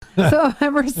So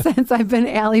ever since I've been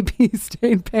Allie P.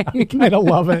 stayed paying. I kind of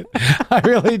love it. I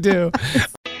really do.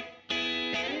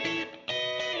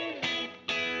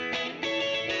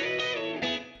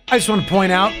 I just want to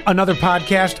point out another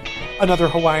podcast, another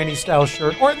Hawaiian style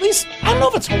shirt, or at least, I don't know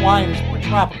if it's Hawaiian, it's more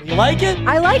tropical. You like it?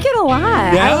 I like it a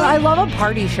lot. Yeah? I love a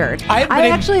party shirt. I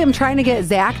actually am trying to get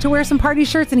Zach to wear some party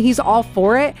shirts, and he's all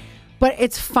for it. But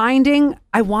it's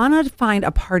I want to find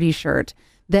a party shirt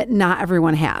that not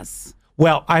everyone has.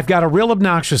 Well, I've got a real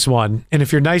obnoxious one, and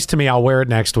if you're nice to me, I'll wear it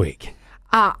next week.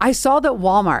 I saw that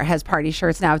Walmart has party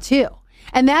shirts now, too.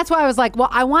 And that's why I was like, well,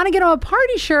 I want to get him a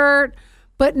party shirt,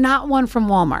 but not one from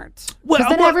Walmart. Because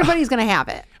then everybody's going to have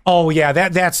it. Oh, yeah,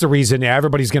 that's the reason. Yeah,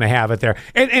 everybody's going to have it there.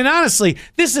 And honestly,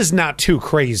 this is not too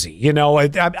crazy. You know,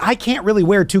 I can't really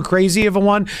wear too crazy of a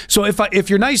one. So if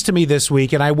you're nice to me this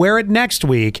week and I wear it next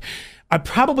week, I'm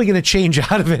probably going to change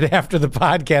out of it after the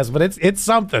podcast, but it's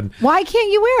something. Why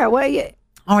can't you wear it?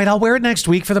 All right, I'll wear it next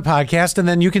week for the podcast, and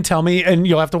then you can tell me, and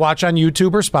you'll have to watch on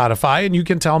YouTube or Spotify, and you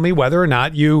can tell me whether or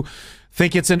not you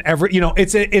think it's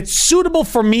it's suitable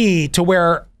for me to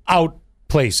wear out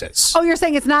places. Oh, you're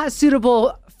saying it's not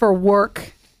suitable for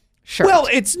work shirt? Well,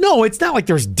 it's not like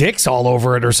there's dicks all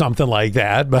over it or something like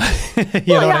that. But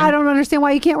I don't understand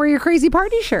why you can't wear your crazy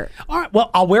party shirt. All right,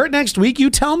 well, I'll wear it next week. You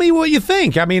tell me what you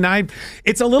think. I mean,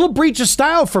 it's a little breach of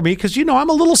style for me because I'm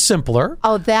a little simpler.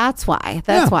 Oh, that's why.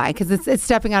 That's why, because it's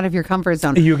stepping out of your comfort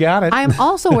zone. You got it. I'm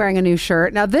also wearing a new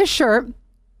shirt. Now, this shirt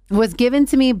was given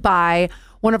to me by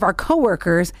one of our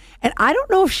coworkers, and I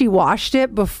don't know if she washed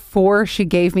it before she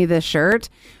gave me this shirt.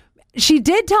 She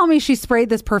did tell me she sprayed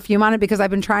this perfume on it because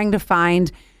I've been trying to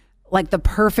find like the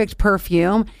perfect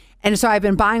perfume. And so I've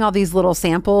been buying all these little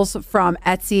samples from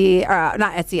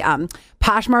Poshmark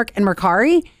and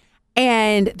Mercari,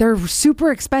 and they're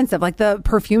super expensive. Like the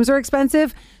perfumes are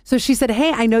expensive. So she said,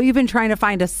 hey, I know you've been trying to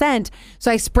find a scent.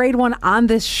 So I sprayed one on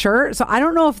this shirt. So I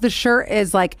don't know if the shirt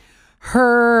is like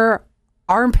her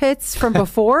armpits from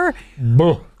before.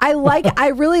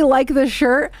 I really like the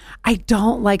shirt. I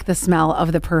don't like the smell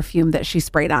of the perfume that she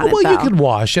sprayed on it. Well, you could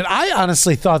wash it. I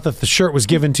honestly thought that the shirt was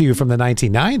given to you from the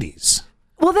 1990s.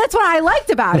 Well, that's what I liked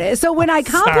about it. So when I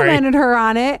complimented her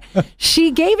on it,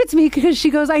 she gave it to me because she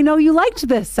goes, I know you liked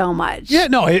this so much. Yeah,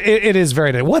 no, it is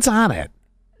very nice. What's on it?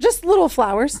 Just little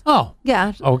flowers. Oh.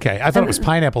 Yeah. Okay. I thought it was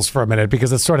pineapples for a minute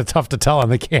because it's sort of tough to tell on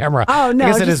the camera. Oh, no.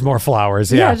 I guess it is more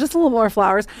flowers. Yeah, just a little more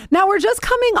flowers. Now, we're just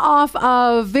coming off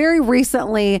of very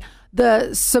recently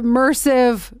the sub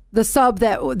that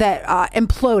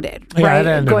imploded. Yeah, right? it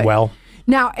ended well.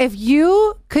 Now, if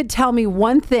you could tell me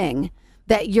one thing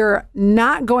that you're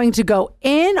not going to go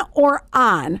in or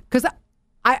on, because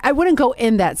I wouldn't go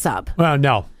in that sub. Well,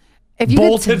 no. If you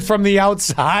bolted from the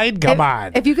outside? Come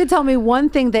on. If you could tell me one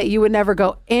thing that you would never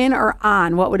go in or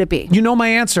on, what would it be? You know my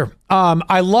answer.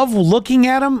 I love looking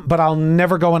at them, but I'll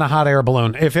never go in a hot air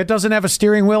balloon. If it doesn't have a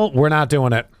steering wheel, we're not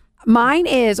doing it. Mine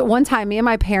is one time, me and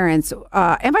my parents,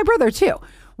 and my brother too,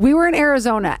 we were in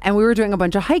Arizona and we were doing a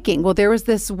bunch of hiking. Well, there was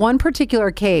this one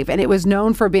particular cave and it was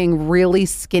known for being really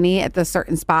skinny at this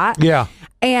certain spot. Yeah.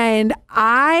 And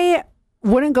I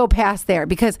wouldn't go past there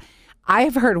because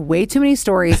I've heard way too many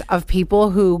stories of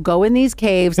people who go in these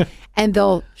caves and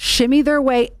they'll shimmy their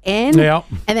way in and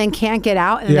then can't get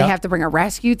out, and then they have to bring a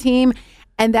rescue team.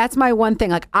 And that's my one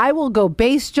thing. Like, I will go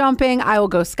base jumping, I will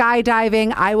go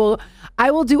skydiving, I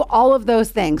will do all of those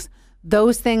things.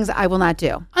 Those things I will not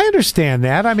do. I understand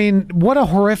that. I mean, what a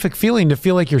horrific feeling to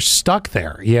feel like you're stuck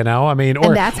there, you know? I mean,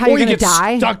 and that's how you're going to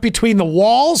die? Stuck between the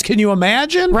walls. Can you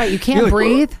imagine? Right. You can't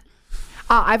breathe.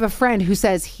 I have a friend who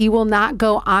says he will not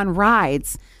go on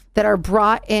rides that are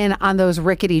brought in on those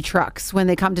rickety trucks when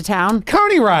they come to town.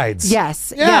 Carny rides.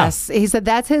 Yes. Yeah. Yes. He said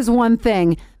that's his one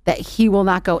thing that he will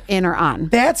not go in or on.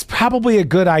 That's probably a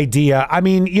good idea. I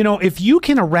mean, you know, if you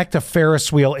can erect a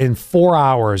Ferris wheel in 4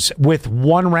 hours with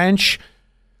one wrench,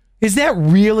 is that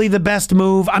really the best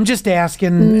move? I'm just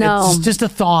asking. No. It's just a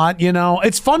thought, you know.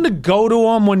 It's fun to go to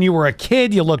them when you were a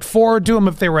kid. You looked forward to them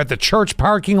if they were at the church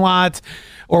parking lot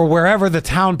or wherever, the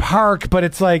town park, but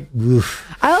it's like,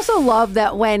 oof. I also love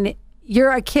that when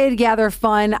you're a kid, they're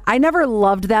fun. I never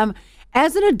loved them.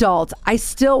 As an adult, I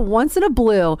still, once in a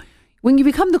blue, when you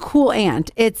become the cool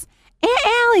aunt, it's, Aunt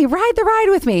Allie, ride the ride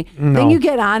with me. No. Then you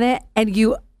get on it and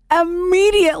you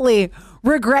immediately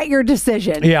regret your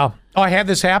decision. Yeah. Oh, I had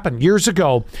this happen years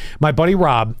ago. My buddy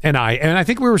Rob and I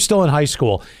think we were still in high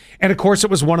school, And of course, it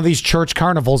was one of these church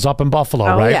carnivals up in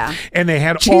Buffalo, right? Yeah. And they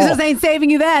had Jesus ain't saving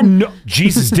you then. No,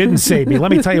 Jesus didn't save me.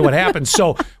 Let me tell you what happened.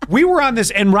 So we were on this,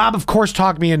 and Rob, of course,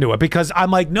 talked me into it because I'm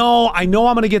like, no, I know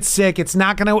I'm going to get sick. This is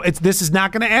not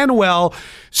going to end well.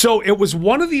 So it was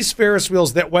one of these Ferris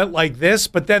wheels that went like this,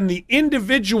 but then the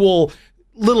individual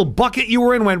little bucket you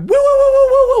were in went woo, woo, woo, woo,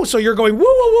 woo, woo. So you're going woo,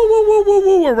 woo, woo, woo, woo, woo,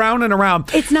 woo, around and around.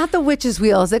 It's not the witch's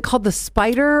wheel. Is it called the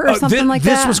spider or something like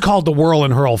that? This was called the whirl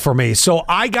and hurl for me. So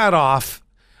I got off.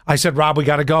 I said, Rob, we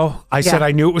got to go. I said,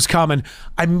 I knew it was coming.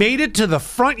 I made it to the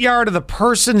front yard of the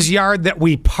person's yard that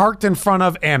we parked in front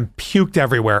of and puked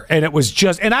everywhere. And it was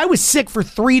and I was sick for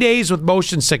 3 days with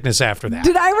motion sickness after that.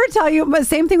 Did I ever tell you?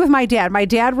 Same thing with my dad. My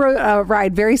dad rode a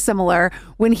ride very similar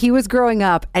when he was growing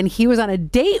up, and he was on a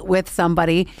date with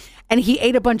somebody, and he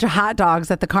ate a bunch of hot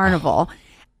dogs at the carnival.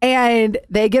 And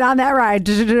they get on that ride,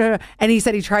 and he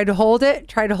said he tried to hold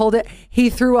it.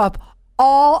 He threw up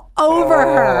all over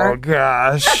her. Oh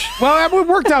gosh. Well, it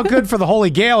worked out good for the Holy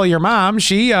Grail, your mom.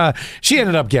 She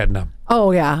ended up getting them.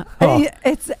 Oh yeah. Oh.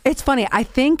 It's funny. I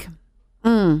think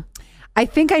I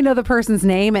know the person's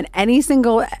name, and any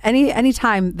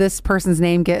time this person's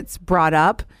name gets brought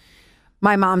up,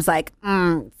 my mom's like,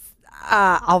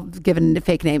 I'll give it a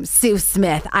fake name, Sue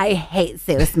Smith. I hate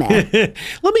Sue Smith.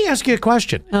 Let me ask you a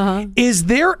question. Is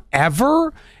there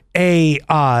ever a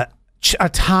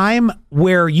time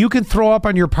where you can throw up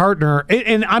on your partner,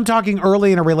 and I'm talking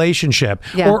early in a relationship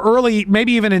or early,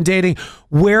 maybe even in dating,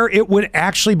 where it would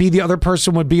actually be the other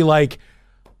person would be like,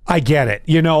 I get it,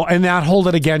 and not hold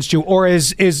it against you? Or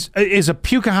is a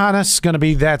Pocahontas going to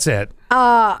be, that's it?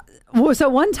 So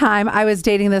one time I was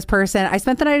dating this person. I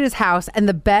spent the night at his house, and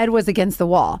the bed was against the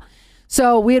wall.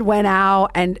 So we had went out,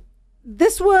 and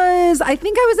this was, I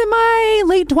think I was in my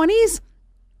late 20s,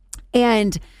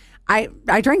 and I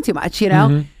drank too much,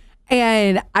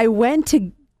 and I went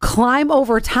to climb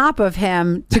over top of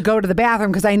him to go to the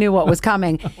bathroom because I knew what was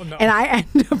coming. And I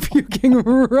ended up puking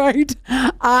right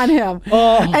on him.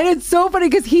 And it's so funny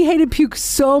because he hated puke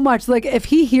so much. Like if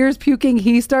he hears puking,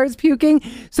 he starts puking.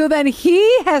 So then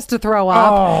he has to throw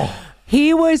up.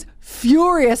 He was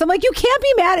furious. I'm like, you can't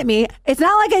be mad at me. It's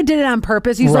not like I did it on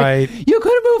purpose. He's like, you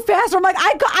could have moved faster. I'm like,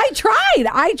 I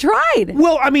tried.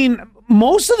 Well, I mean,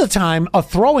 most of the time, a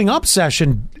throwing up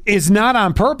session is not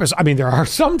on purpose. I mean, there are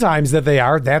some times that they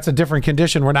are. That's a different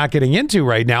condition we're not getting into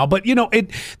right now. But,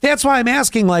 that's why I'm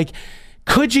asking, like,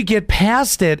 could you get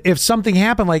past it if something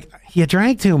happened? Like, you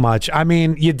drank too much. I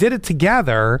mean, you did it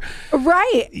together.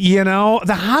 Right.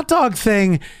 The hot dog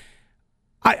thing,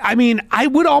 I mean, I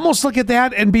would almost look at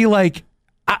that and be like,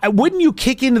 wouldn't you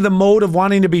kick into the mode of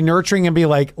wanting to be nurturing and be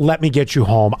like, let me get you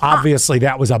home? Obviously,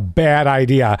 that was a bad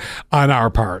idea on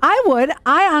our part. I would.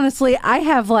 I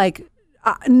have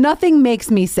nothing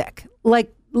makes me sick.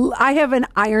 Like I have an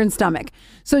iron stomach.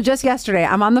 So just yesterday,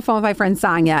 I'm on the phone with my friend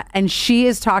Sonia, and she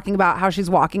is talking about how she's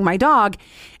walking my dog.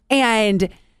 And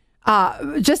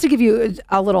just to give you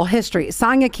a little history,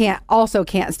 Sonia can't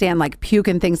stand like puke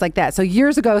and things like that. So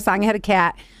years ago, Sonia had a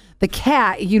cat. The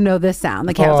cat, this sound.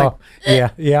 The cat was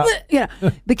like, yeah.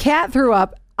 The cat threw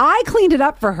up. I cleaned it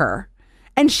up for her,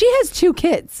 and she has 2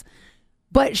 kids,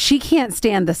 but she can't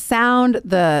stand the sound,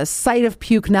 the sight of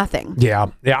puke, nothing. Yeah.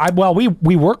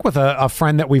 We work with a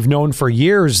friend that we've known for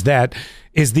years that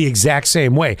is the exact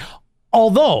same way.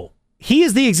 Although he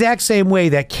is the exact same way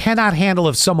that cannot handle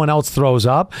if someone else throws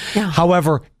up. Yeah.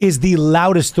 However, is the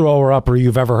loudest thrower upper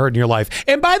you've ever heard in your life.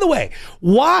 And by the way,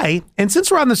 why? And since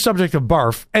we're on the subject of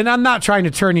barf, and I'm not trying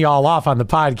to turn you all off on the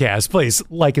podcast, please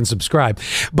like and subscribe.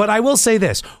 But I will say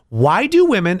this. Why do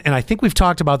women, and I think we've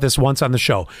talked about this once on the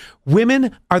show,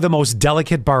 women are the most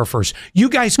delicate barfers. You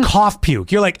guys cough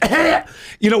puke. You're like,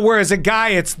 whereas a guy,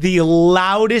 it's the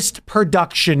loudest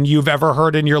production you've ever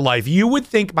heard in your life. You would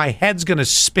think my head's going to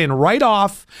spin right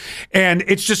off and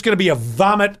it's just going to be a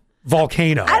vomit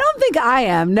volcano. I don't think I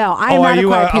am. No, I am not a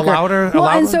quiet puker. Louder? Well,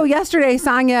 and so yesterday,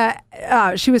 Sonia,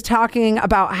 she was talking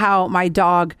about how my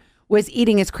dog was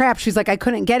eating his crap. She's like, I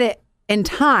couldn't get it in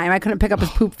time. I couldn't pick up his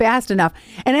poop fast enough.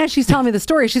 And as she's telling me the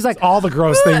story, she's like, all the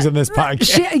gross things in this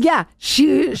podcast.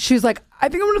 She's like, I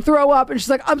think I'm going to throw up. And she's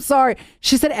like, I'm sorry.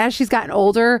 She said as she's gotten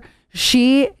older,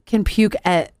 she can puke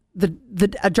at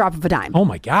a drop of a dime. Oh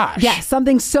my gosh. Yeah,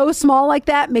 something so small like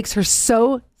that makes her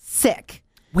so sick.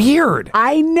 Weird.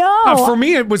 I know. For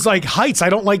me, it was like heights. I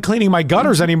don't like cleaning my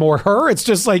gutters anymore. Her, it's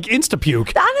just like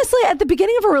insta-puke. Honestly, at the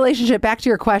beginning of a relationship, back to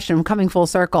your question, coming full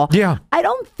circle. Yeah. I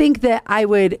don't think that I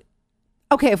would,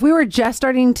 if we were just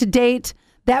starting to date,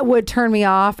 that would turn me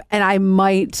off and I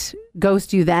might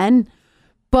ghost you then.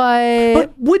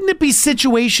 But wouldn't it be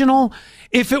situational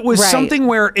if it was something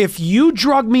where if you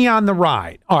drug me on the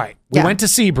ride, all right, We went to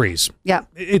Seabreeze. Yep.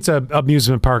 It's a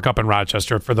amusement park up in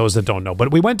Rochester for those that don't know,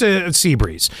 but we went to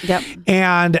Seabreeze. Yep.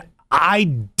 And I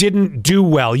didn't do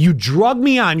well. You drug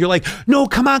me on. You're like, no,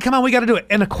 come on, we got to do it.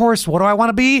 And of course, what do I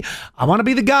want to be? I want to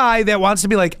be the guy that wants to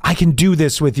be like, I can do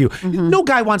this with you. Mm-hmm. No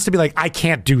guy wants to be like, I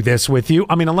can't do this with you.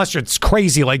 I mean, unless it's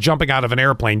crazy, like jumping out of an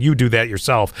airplane, you do that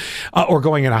yourself, or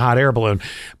going in a hot air balloon.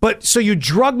 But so you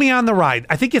drug me on the ride.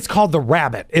 I think it's called the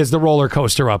Rabbit is the roller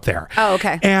coaster up there. Oh,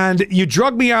 okay. And you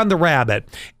drug me on the Rabbit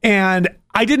and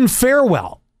I didn't fare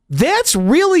well. That's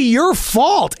really your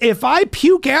fault. If I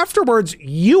puke afterwards,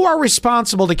 you are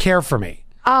responsible to care for me.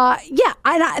 Yeah,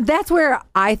 that's where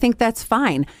I think that's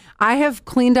fine. I have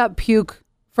cleaned up puke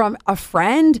from a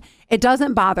friend. It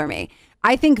doesn't bother me.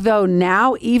 I think, though,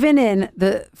 now, even in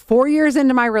the 4 years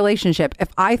into my relationship, if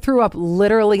I threw up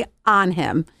literally on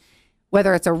him,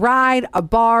 whether it's a ride, a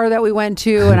bar that we went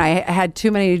to, and I had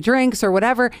too many drinks or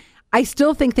whatever, I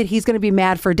still think that he's going to be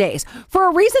mad for days for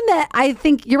a reason that I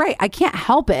think you're right. I can't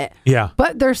help it. Yeah.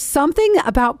 But there's something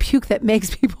about puke that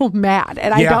makes people mad.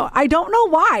 And I don't know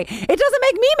why. It doesn't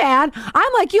make me mad.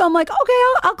 I'm like you. I'm like, okay,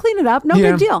 I'll clean it up. No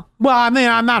big deal. Well, I mean,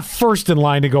 I'm not first in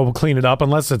line to go clean it up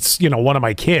unless it's, one of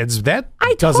my kids. That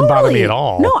doesn't bother me at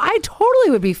all. No, I totally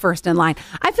would be first in line.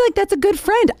 I feel like that's a good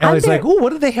friend. Ellie's like, oh,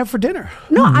 what did they have for dinner?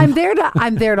 No, I'm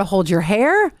there to hold your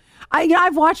hair.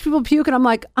 I've watched people puke and I'm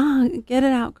like, oh, get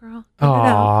it out, girl.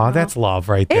 Oh, that's love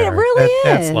right there. It really is.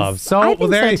 That's love. So, I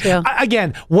think so too.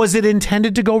 Again, was it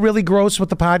intended to go really gross with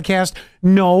the podcast?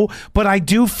 No, but I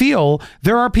do feel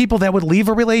there are people that would leave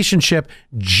a relationship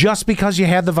just because you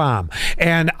had the vom.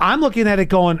 And I'm looking at it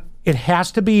going, it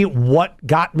has to be what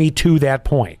got me to that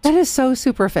point. That is so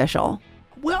superficial.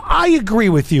 Well, I agree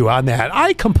with you on that.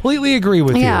 I completely agree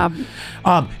with you.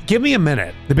 Give me a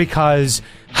minute because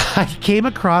I came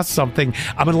across something.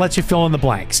 I'm going to let you fill in the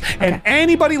blanks. Okay. And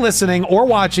anybody listening or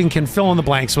watching can fill in the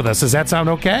blanks with us. Does that sound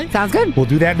okay? Sounds good. We'll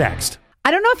do that next. I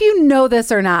don't know if you know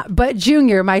this or not, but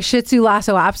Junior, my Shih Tzu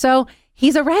Lhasa Apso,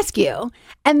 he's a rescue.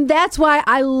 And that's why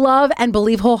I love and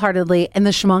believe wholeheartedly in the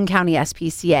Chemung County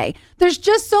SPCA. There's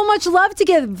just so much love to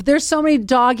give. There's so many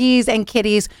doggies and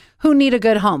kitties who need a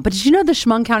good home. But did you know the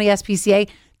Chemung County SPCA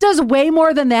does way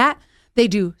more than that? They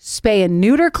do spay and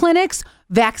neuter clinics,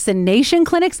 vaccination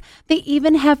clinics. They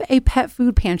even have a pet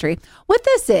food pantry. What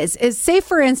this is say,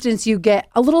 for instance, you get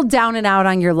a little down and out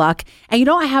on your luck and you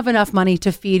don't have enough money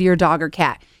to feed your dog or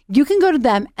cat. You can go to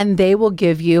them and they will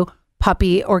give you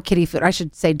puppy or kitty food. I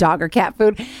should say dog or cat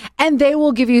food. And they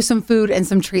will give you some food and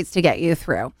some treats to get you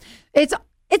through. It's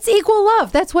equal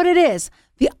love. That's what it is.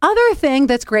 The other thing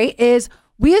that's great is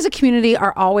we as a community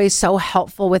are always so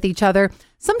helpful with each other.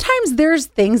 Sometimes there's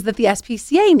things that the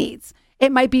SPCA needs.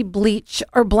 It might be bleach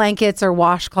or blankets or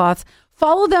washcloths.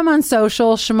 Follow them on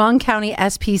social, Chemung County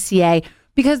SPCA,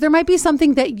 because there might be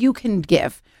something that you can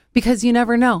give because you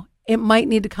never know. It might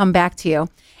need to come back to you.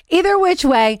 Either which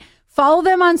way, follow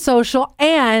them on social.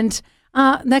 And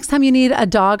next time you need a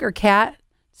dog or cat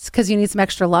because you need some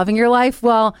extra love in your life,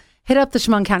 well, hit up the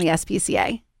Chemung County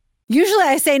SPCA. Usually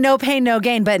I say no pain, no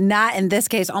gain, but not in this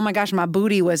case. Oh my gosh, my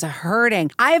booty was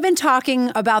hurting. I have been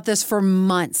talking about this for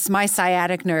months. My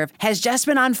sciatic nerve has just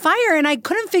been on fire and I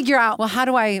couldn't figure out, well, how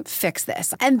do I fix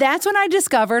this? And that's when I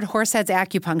discovered Horseheads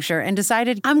Acupuncture and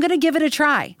decided I'm going to give it a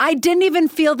try. I didn't even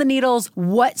feel the needles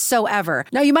whatsoever.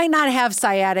 Now, you might not have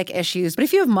sciatic issues, but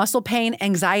if you have muscle pain,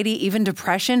 anxiety, even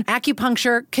depression,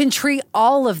 acupuncture can treat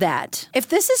all of that. If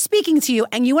this is speaking to you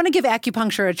and you want to give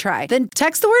acupuncture a try, then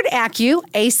text the word ACU,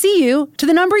 ACU, to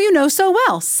the number you know so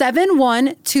well,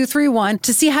 71231,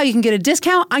 to see how you can get a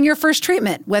discount on your first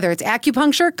treatment, whether it's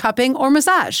acupuncture, cupping, or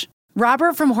massage.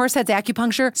 Robert from Horseheads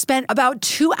Acupuncture spent about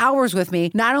 2 hours with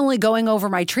me, not only going over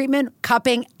my treatment,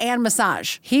 cupping, and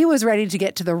massage. He was ready to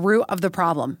get to the root of the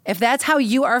problem. If that's how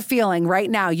you are feeling right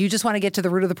now, you just want to get to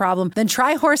the root of the problem, then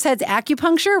try Horseheads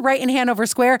Acupuncture right in Hanover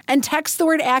Square and text the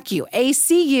word ACU,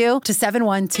 ACU, to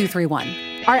 71231.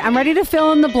 All right, I'm ready to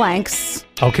fill in the blanks.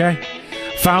 Okay.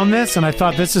 Found this and I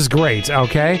thought this is great,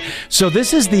 okay? So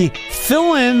this is the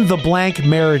fill in the blank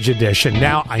marriage edition.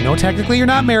 Now, I know technically you're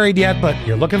not married yet, but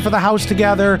you're looking for the house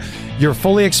together. You're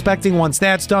fully expecting once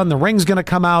that's done, the ring's going to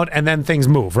come out and then things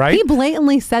move, right? He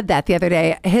blatantly said that the other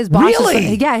day. His boss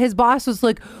Really? His boss was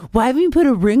like, why haven't you put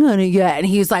a ring on it yet? And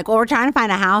he's like, well, we're trying to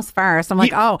find a house first. I'm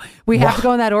like, we have to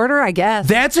go in that order, I guess.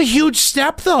 That's a huge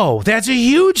step, though. That's a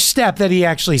huge step that he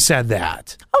actually said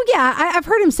that. Oh, yeah. I've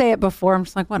heard him say it before. I'm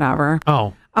just like, whatever.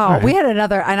 Oh, right. We had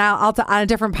another, and I'll on a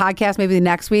different podcast, maybe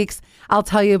next week's, I'll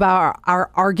tell you about our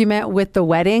argument with the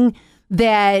wedding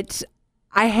that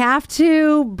I have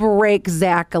to break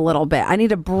Zach a little bit. I need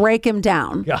to break him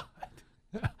down. Yeah.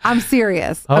 I'm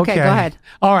serious. Okay, go ahead.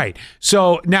 All right.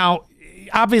 So now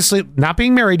obviously not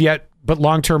being married yet, but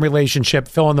long-term relationship,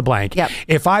 fill in the blank. Yep.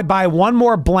 If I buy one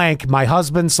more blank, my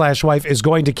husband/wife is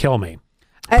going to kill me.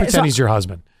 Pretend he's your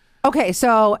husband. Okay,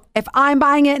 so if I'm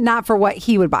buying it, not for what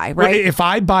he would buy, right? If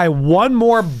I buy one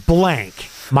more blank,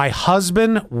 my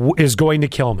husband is going to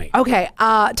kill me. Okay,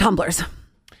 tumblers.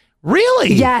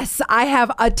 Really? Yes, I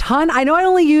have a ton. I know I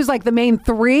only use like the main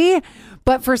 3,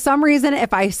 but for some reason,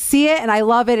 if I see it and I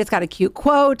love it, it's got a cute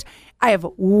quote. I have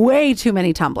way too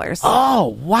many tumblers.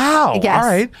 Oh, wow.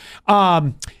 Yes. All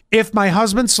right. If my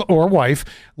husband or wife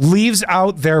leaves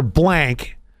out their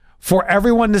blank for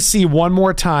everyone to see one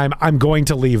more time, I'm going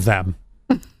to leave them.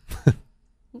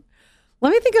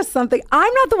 Let me think of something.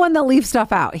 I'm not the one that leaves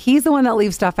stuff out. He's the one that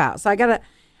leaves stuff out. So I gotta.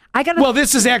 Well,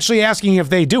 this is actually asking if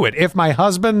they do it. If my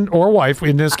husband or wife,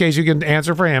 in this case, you can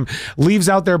answer for him, leaves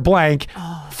out their blank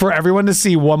for everyone to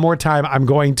see one more time, I'm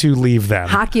going to leave them.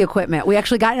 Hockey equipment. We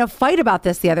actually got in a fight about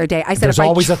this the other day. I said, There's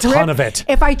always a ton of it.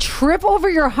 If I trip over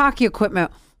your hockey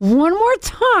equipment one more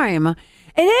time,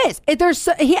 it is.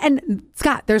 And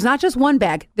Scott, there's not just one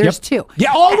bag. There's 2.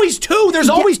 Yeah, always 2. There's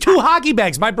always 2 hockey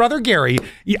bags. My brother Gary,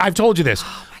 I've told you this.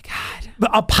 Oh my God.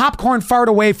 A popcorn fart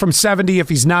away from 70 if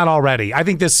he's not already. I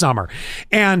think this summer.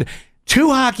 And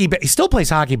 2 hockey bags. He still plays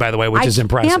hockey, by the way, which is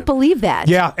impressive. I can't believe that.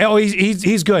 Yeah. Oh,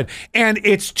 he's good. And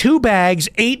it's 2 bags,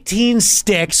 18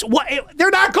 sticks. What?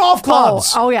 They're not golf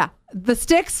clubs. Oh, yeah. The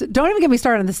sticks, don't even get me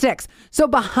started on the sticks. So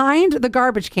behind the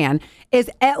garbage can is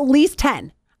at least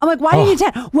 10. I'm like, why do you need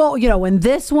 10? Well, when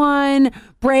this one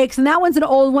breaks, and that one's an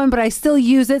old one, but I still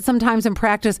use it sometimes in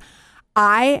practice.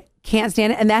 I can't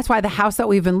stand it. And that's why the house that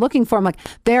we've been looking for, I'm like,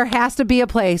 there has to be a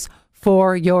place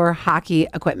for your hockey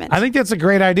equipment. I think that's a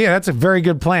great idea. That's a very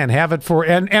good plan. Have it for,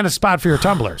 and a spot for your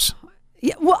tumblers.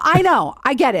 Yeah, well, I know.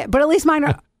 I get it. But at least mine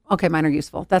are... Okay, mine are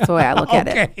useful. That's the way I look at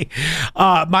it.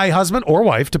 My husband or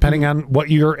wife, depending on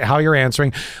how you're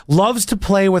answering, loves to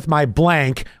play with my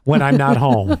blank when I'm not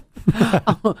home.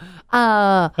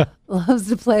 Loves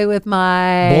to play with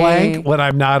my blank when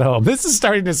I'm not home. This is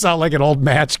starting to sound like an old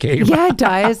match game. Yeah, it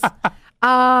does.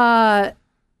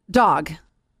 Dog.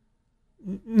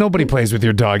 Nobody plays with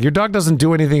your dog. Your dog doesn't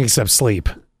do anything except sleep.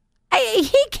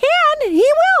 He can.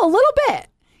 He will a little bit.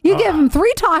 You give him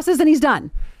 3 tosses and he's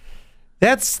done.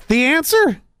 That's the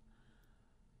answer?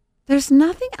 There's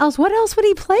nothing else. What else would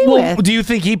he play with? Do you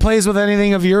think he plays with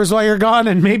anything of yours while you're gone?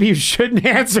 And maybe you shouldn't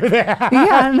answer that.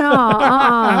 Yeah,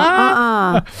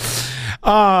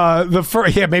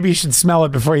 no. Maybe you should smell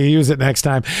it before you use it next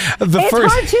time. It's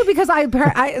hard too because I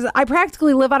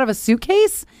practically live out of a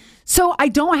suitcase. So I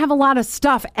don't have a lot of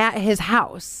stuff at his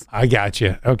house. I got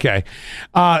you. Okay.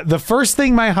 The first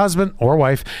thing my husband or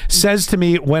wife says to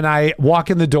me when I walk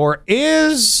in the door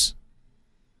is...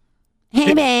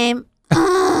 Hey, babe.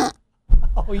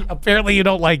 Apparently you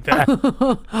don't like that.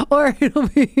 Or it'll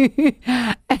be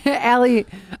Allie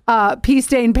Pea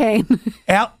Stain Pain.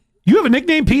 You have a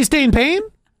nickname, Pea Stain Pain?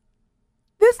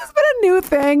 This has been a new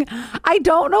thing. I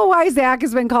don't know why Zach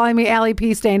has been calling me Allie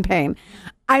Pea Stain Pain.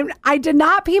 I did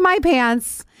not pee my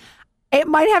pants. It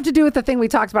might have to do with the thing we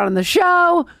talked about on the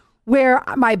show where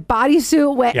my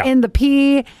bodysuit went in the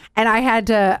pee and I had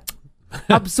to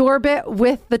absorb it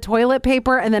with the toilet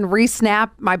paper and then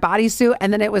re-snap my bodysuit,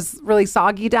 and then it was really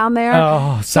soggy down there.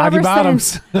 Oh, soggy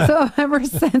bottoms. So ever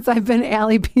since I've been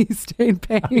Allie Pea Stain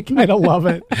Pain. I kind of love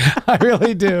it. I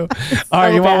really do. All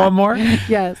right, you want one more?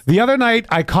 Yes. The other night,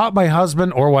 I caught my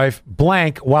husband or wife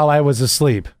blank while I was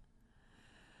asleep.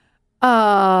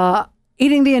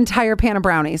 Eating the entire pan of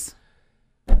brownies.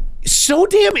 So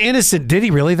damn innocent. Did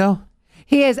he really, though?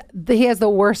 He has the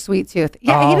worst sweet tooth.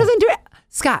 Yeah, He doesn't do it.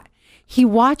 Scott, he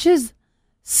watches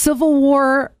Civil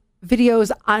War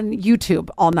videos on YouTube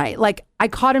all night. Like, I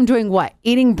caught him doing what?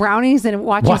 Eating brownies and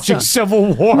watching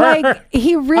Civil War? Like,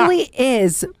 he really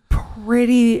is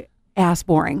pretty ass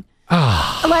boring.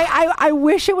 Like, I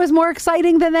wish it was more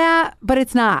exciting than that, but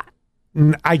it's not.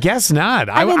 I guess not.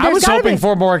 I mean, was hoping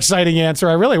for a more exciting answer.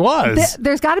 I really was.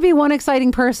 There's got to be one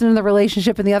exciting person in the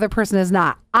relationship and the other person is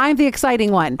not. I'm the exciting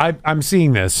one. I'm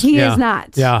seeing this. He is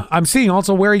not. Yeah. I'm seeing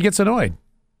also where he gets annoyed.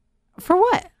 For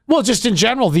what? Well, just in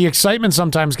general, the excitement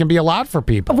sometimes can be a lot for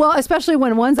people. Well, especially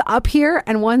when one's up here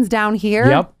and one's down here.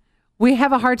 Yep. We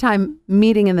have a hard time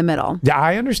meeting in the middle. Yeah,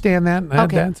 I understand that.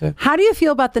 Okay. That's it. How do you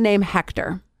feel about the name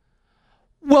Hector?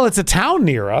 Well, it's a town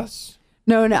near us.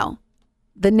 No.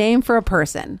 The name for a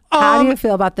person. How do you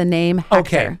feel about the name Hector?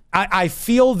 Okay. I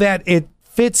feel that it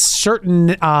fits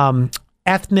certain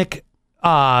ethnic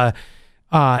cultures?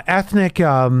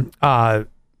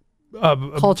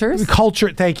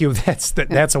 Culture. Thank you.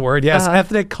 That's a word. Yes.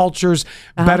 Ethnic cultures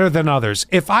better than others.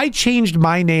 If I changed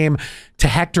my name to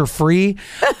Hector Free,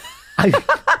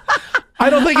 I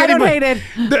don't think I don't anybody, hate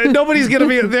it. nobody's going to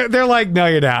be, they're like, no,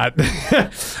 you're not.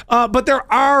 But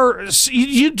there are, do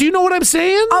you know what I'm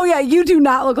saying? Oh, yeah. You do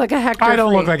not look like a Hector. I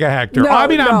don't look like a Hector. No, I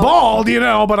mean, no. I'm bald,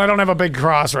 but I don't have a big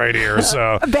cross right here.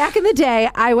 So Back in the day,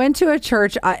 I went to a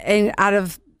church out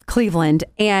of Cleveland,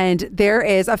 and there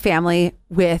is a family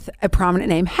with a prominent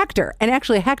name, Hector. And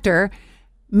actually, Hector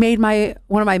made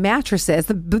one of my mattresses.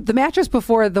 The mattress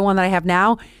before the one that I have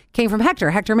now came from Hector.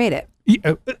 Hector made it.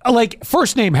 like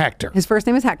first name Hector. His first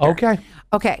name is Hector.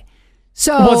 Okay.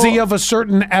 So was he of a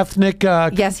certain ethnic?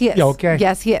 Yes, he is. Okay.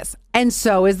 Yes, he is. And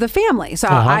so is the family. So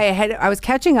I was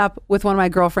catching up with one of my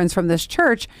girlfriends from this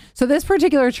church. So this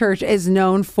particular church is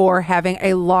known for having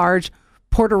a large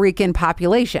Puerto Rican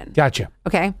population. Gotcha.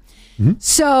 Okay. Mm-hmm.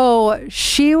 So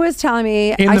she was telling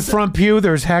me in the front pew,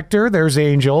 there's Hector, there's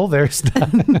Angel, there's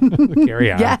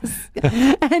carry on. Yes.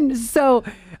 And so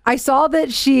I saw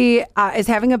that she is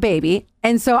having a baby.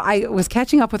 And so I was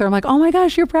catching up with her. I'm like, oh my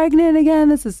gosh, you're pregnant again.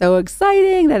 This is so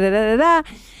exciting. Da, da, da, da, da.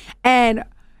 And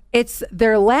it's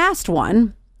their last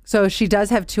one. So she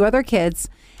does have 2 other kids.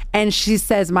 And she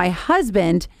says, my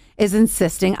husband is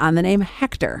insisting on the name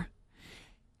Hector.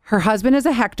 Her husband is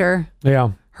a Hector.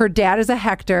 Yeah. Her dad is a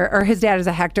Hector, or his dad is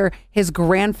a Hector. His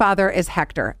grandfather is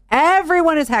Hector.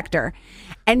 Everyone is Hector.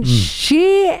 And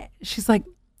she's like,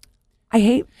 I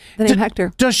hate the name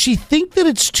Hector. Does she think that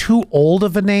it's too old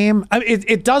of a name? I mean,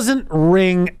 it doesn't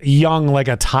ring young like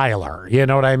a Tyler. You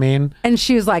know what I mean? And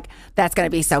she was like, that's going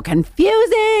to be so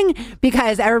confusing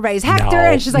because everybody's Hector.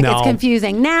 And she's like, it's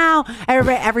confusing now.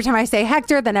 Every time I say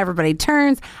Hector, then everybody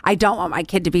turns. I don't want my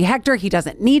kid to be Hector. He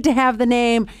doesn't need to have the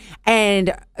name.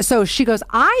 And so she goes,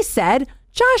 I said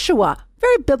Joshua.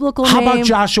 Very biblical name. How about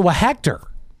Joshua Hector?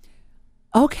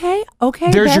 Okay.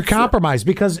 There's your compromise,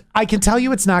 because I can tell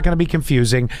you it's not going to be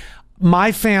confusing.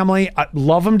 My family, I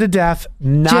love them to death.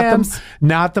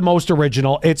 Not the most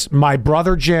original. It's my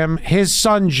brother Jim, his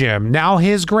son Jim, now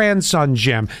his grandson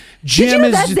Jim. Did you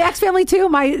know that's Zach's family too?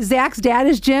 Zach's dad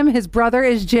is Jim. His brother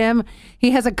is Jim.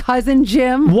 He has a cousin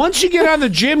Jim. Once you get on the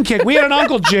Jim kick, we had an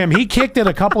Uncle Jim. He kicked it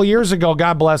a couple years ago.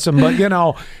 God bless him. But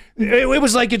it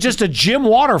was like just a Jim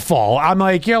waterfall. I'm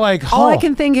like, you're like, oh. All I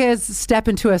can think is step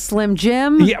into a Slim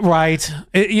Jim. Yeah, right.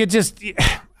 If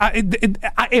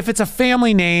it's a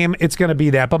family name, it's going to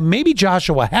be that. But maybe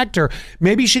Joshua Hector,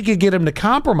 maybe she could get him to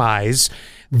compromise.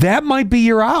 That might be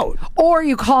your out. Or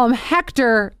you call him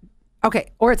Hector.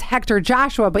 Okay. Or it's Hector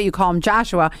Joshua, but you call him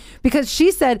Joshua. Because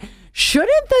she said,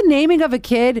 shouldn't the naming of a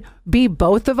kid be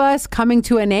both of us coming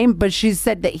to a name? But she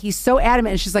said that he's so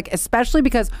adamant. And she's like, especially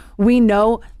because we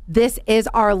know this is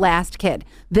our last kid.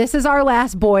 This is our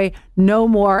last boy. No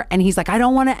more. And he's like, I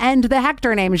don't want to end the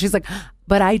Hector name. And she's like,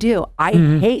 but I do. I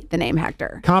hate the name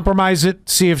Hector. Compromise it.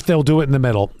 See if they'll do it in the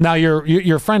middle. Now,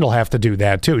 your friend will have to do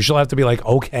that, too. She'll have to be like,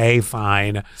 okay,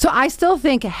 fine. So I still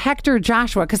think Hector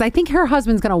Joshua, because I think her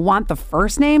husband's going to want the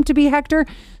first name to be Hector.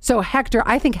 So Hector,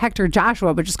 I think Hector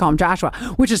Joshua, but just call him Joshua,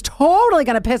 which is totally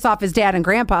going to piss off his dad and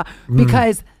grandpa,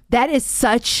 because that is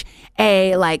such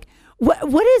a, like,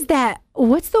 what is that?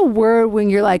 What's the word when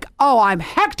you're like, oh, I'm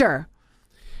Hector?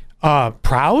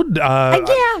 Proud?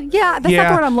 Yeah. That's not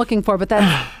the word I'm looking for, but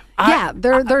that's,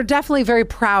 they're definitely very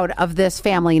proud of this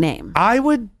family name. I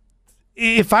would,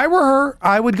 if I were her,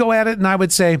 I would go at it and I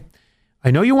would say,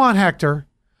 I know you want Hector.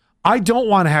 I don't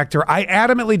want Hector. I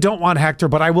adamantly don't want Hector,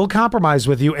 but I will compromise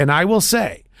with you. And I will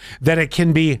say that it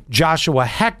can be Joshua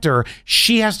Hector.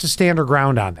 She has to stand her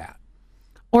ground on that.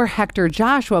 Or Hector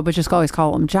Joshua, but just always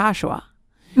call him Joshua.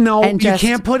 No, you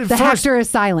can't put it the first. Hector is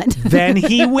silent. Then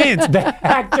he wins. The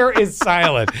Hector is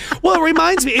silent. Well, it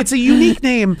reminds me, it's a unique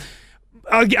name.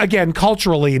 Again,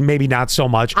 culturally, maybe not so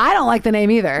much. I don't like the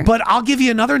name either. But I'll give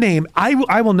you another name.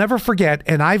 I will never forget,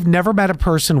 and I've never met a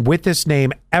person with this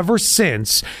name ever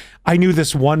since I knew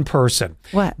this one person.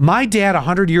 What? My dad,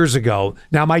 100 years ago.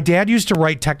 Now, my dad used to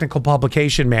write technical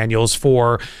publication manuals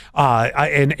for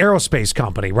an aerospace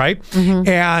company, right? Mm-hmm.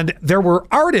 And there were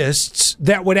artists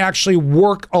that would actually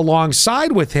work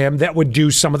alongside with him that would do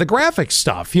some of the graphic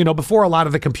stuff, before a lot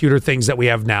of the computer things that we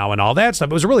have now and all that stuff.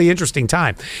 It was a really interesting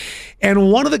time.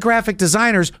 And one of the graphic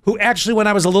designers who actually, when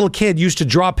I was a little kid, used to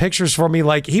draw pictures for me,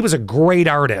 like, he was a great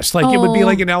artist. Like, it would be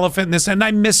like an elephant and this, and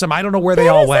I miss him. I don't know where they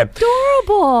all went.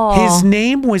 Adorable. His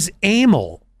name was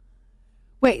Emil.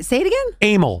 Wait, say it again?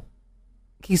 Emil.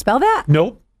 Can you spell that?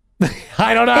 Nope.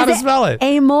 I don't know how to spell it.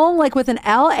 Emil, like with an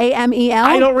L, A-M-E-L?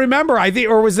 I don't remember.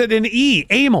 Or was it an E?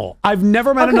 Emil. I've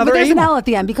never met another but there's Emil. An L at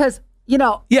the end because,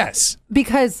 Yes.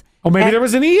 Because. Oh, maybe there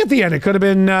was an E at the end. It could have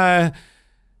been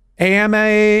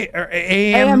A-M-A or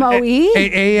A-M-O-E?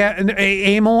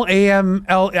 Emil,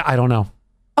 A-M-L. I don't know.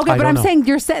 Okay, I but don't I'm know.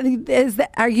 saying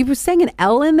are you saying an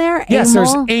L in there? Yes,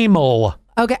 there's Amol?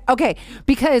 Amol. Okay,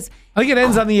 because I think it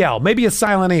ends on the L. Maybe a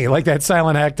silent E, like that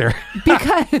silent Hector.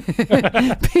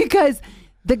 because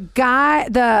the guy,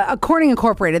 the According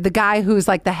Incorporated, the guy who's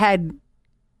like the head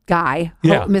guy,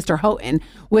 Yeah. Mr. Houghton,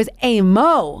 was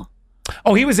Amo.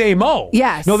 Oh, he was Amo.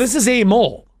 Yes. No, this is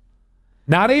Amol.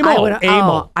 Not Amol.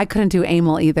 Amol. I couldn't do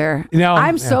Amol either. No,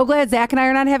 I'm yeah. so glad Zach and I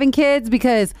are not having kids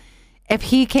because if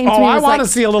he came to Oh, me and I was want like,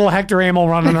 to see a little Hector Amol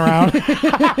running around.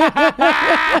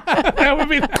 That would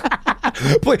be.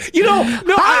 Please. You know,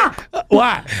 no.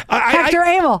 What? Hector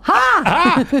Amol,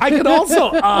 ha!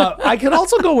 I could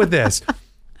also go with this.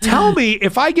 Tell me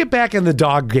if I get back in the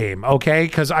dog game, okay?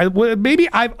 Because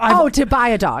to buy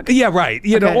a dog. Yeah, right.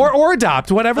 You Okay. know, or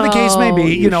adopt, whatever the case may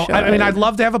be. you You know, should. I mean, I'd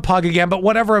love to have a pug again, but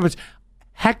whatever it was.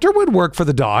 Hector would work for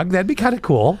the dog. That'd be kind of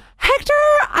cool. Hector,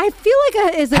 I feel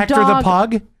like is a Hector dog. the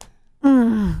pug.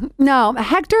 No,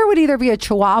 Hector would either be a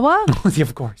Chihuahua.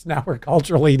 Of course. Now we're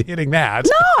culturally hitting that.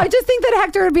 No, I just think that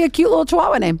Hector would be a cute little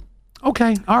Chihuahua name.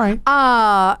 Okay. All right.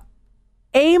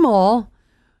 Amol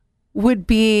would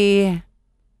be.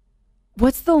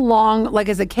 What's the long, like,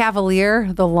 is it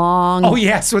Cavalier? The long. Oh,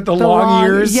 yes, with the long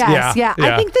ears. Yes, yeah.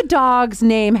 I think the dog's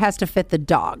name has to fit the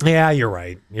dog. Yeah, you're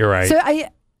right. You're right. So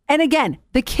and again,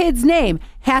 the kid's name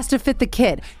has to fit the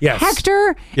kid. Yes.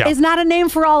 Hector Yeah. is not a name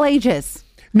for all ages.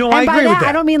 No, I and by agree that, with that.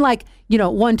 I don't mean like,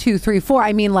 1, 2, 3, 4.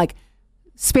 I mean like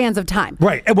spans of time.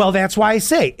 Right. Well, that's why I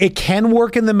say it can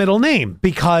work in the middle name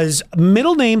because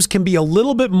middle names can be a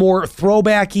little bit more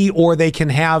throwbacky or they can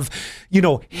have,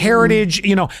 heritage.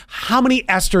 How many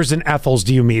Esthers and Ethels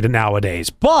do you meet nowadays?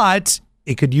 But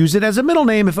it could use it as a middle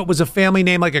name if it was a family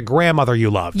name like a grandmother you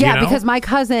loved. Yeah, because my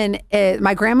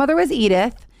grandmother was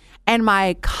Edith and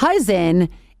my cousin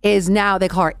is now, they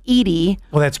call her Edie.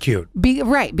 Well, that's cute.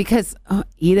 Because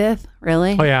Edith,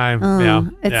 really? Oh, yeah.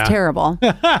 It's terrible.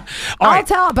 All I'll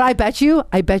tell, but I bet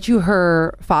you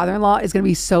her father-in-law is going to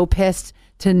be so pissed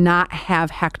to not have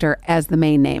Hector as the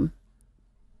main name.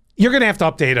 You're going to have to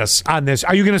update us on this.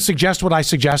 Are you going to suggest what I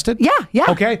suggested? Yeah.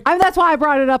 Okay. That's why I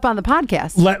brought it up on the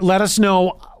podcast. Let us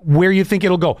know where you think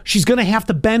it'll go. She's going to have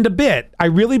to bend a bit. I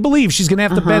really believe she's going to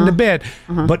have to bend a bit,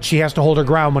 but she has to hold her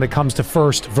ground when it comes to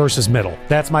first versus middle.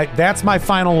 That's my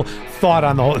final thought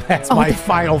on the whole. That's my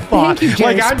final thought. Thank you,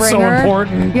 Jerry I'm Springer. so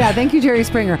important. Yeah, thank you, Jerry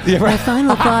Springer. Yeah, right. My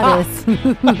final thought is,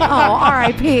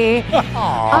 R.I.P.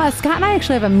 Scott and I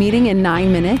actually have a meeting in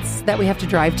 9 minutes that we have to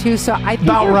drive to. So I think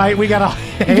About right. We got to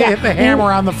hit the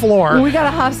hammer on the floor. We got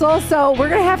to hustle. So we're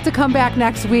going to have to come back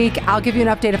next week. I'll give you an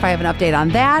update if I have an update on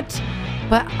that.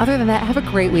 But other than that, have a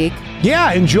great week.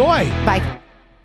 Yeah, enjoy. Bye.